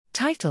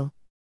Title: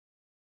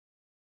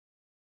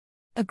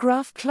 A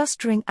graph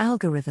clustering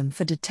algorithm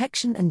for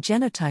detection and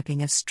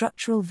genotyping of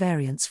structural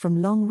variants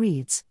from long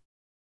reads.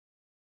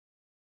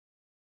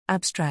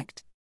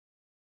 Abstract: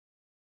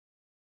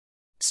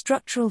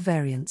 Structural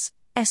variants,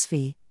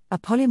 SV, are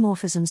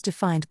polymorphisms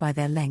defined by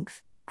their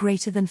length,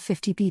 greater than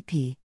 50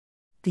 pp.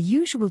 The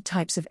usual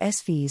types of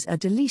SVs are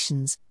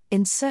deletions,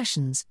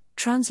 insertions,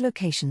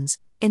 translocations,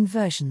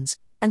 inversions,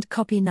 and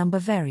copy number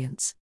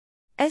variants.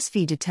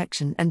 SV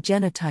detection and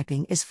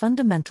genotyping is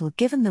fundamental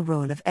given the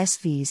role of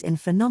SVs in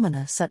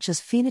phenomena such as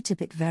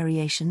phenotypic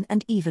variation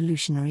and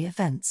evolutionary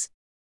events.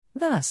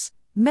 Thus,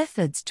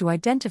 methods to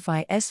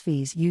identify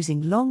SVs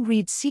using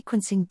long-read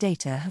sequencing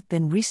data have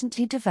been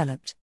recently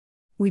developed.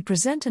 We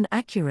present an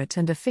accurate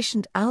and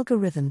efficient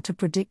algorithm to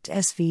predict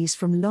SVs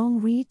from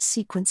long-read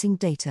sequencing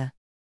data.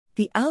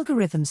 The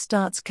algorithm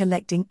starts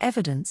collecting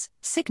evidence,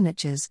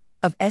 signatures,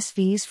 of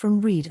SVs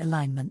from read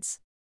alignments.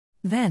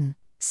 Then,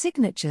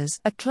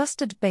 signatures are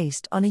clustered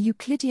based on a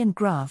Euclidean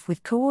graph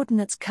with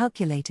coordinates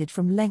calculated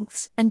from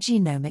lengths and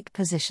genomic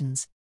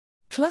positions.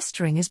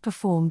 Clustering is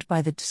performed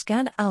by the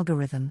scan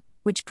algorithm,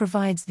 which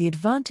provides the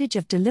advantage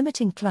of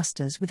delimiting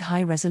clusters with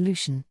high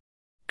resolution.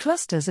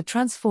 Clusters are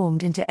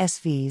transformed into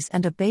SVs,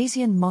 and a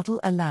Bayesian model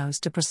allows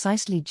to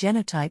precisely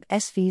genotype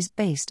SVs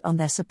based on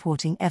their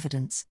supporting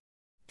evidence.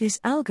 This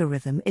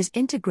algorithm is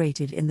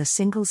integrated in the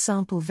single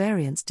sample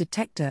variance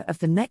detector of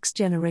the Next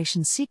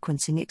Generation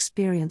Sequencing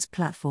Experience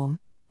platform,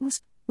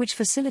 which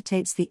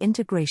facilitates the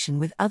integration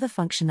with other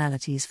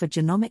functionalities for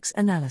genomics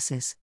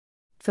analysis.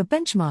 For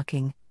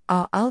benchmarking,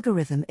 our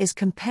algorithm is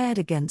compared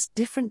against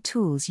different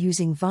tools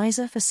using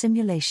Visor for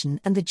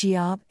simulation and the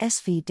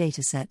GRB-SV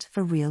dataset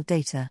for real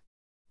data.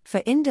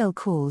 For indel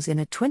calls in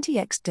a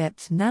 20x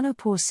depth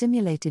nanopore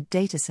simulated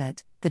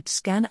dataset, the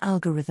scan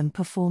algorithm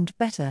performed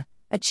better,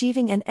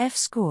 achieving an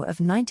F-score of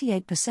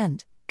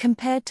 98%,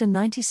 compared to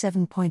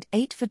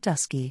 97.8 for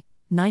Dusky,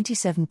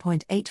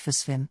 97.8 for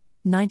SVIM,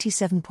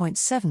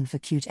 97.7 for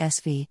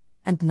Qt-SV,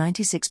 and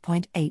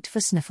 96.8 for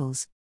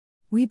Sniffles.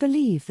 We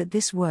believe that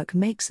this work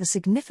makes a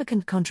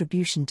significant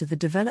contribution to the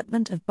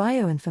development of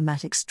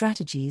bioinformatics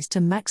strategies to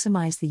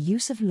maximize the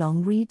use of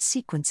long-read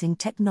sequencing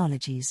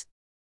technologies.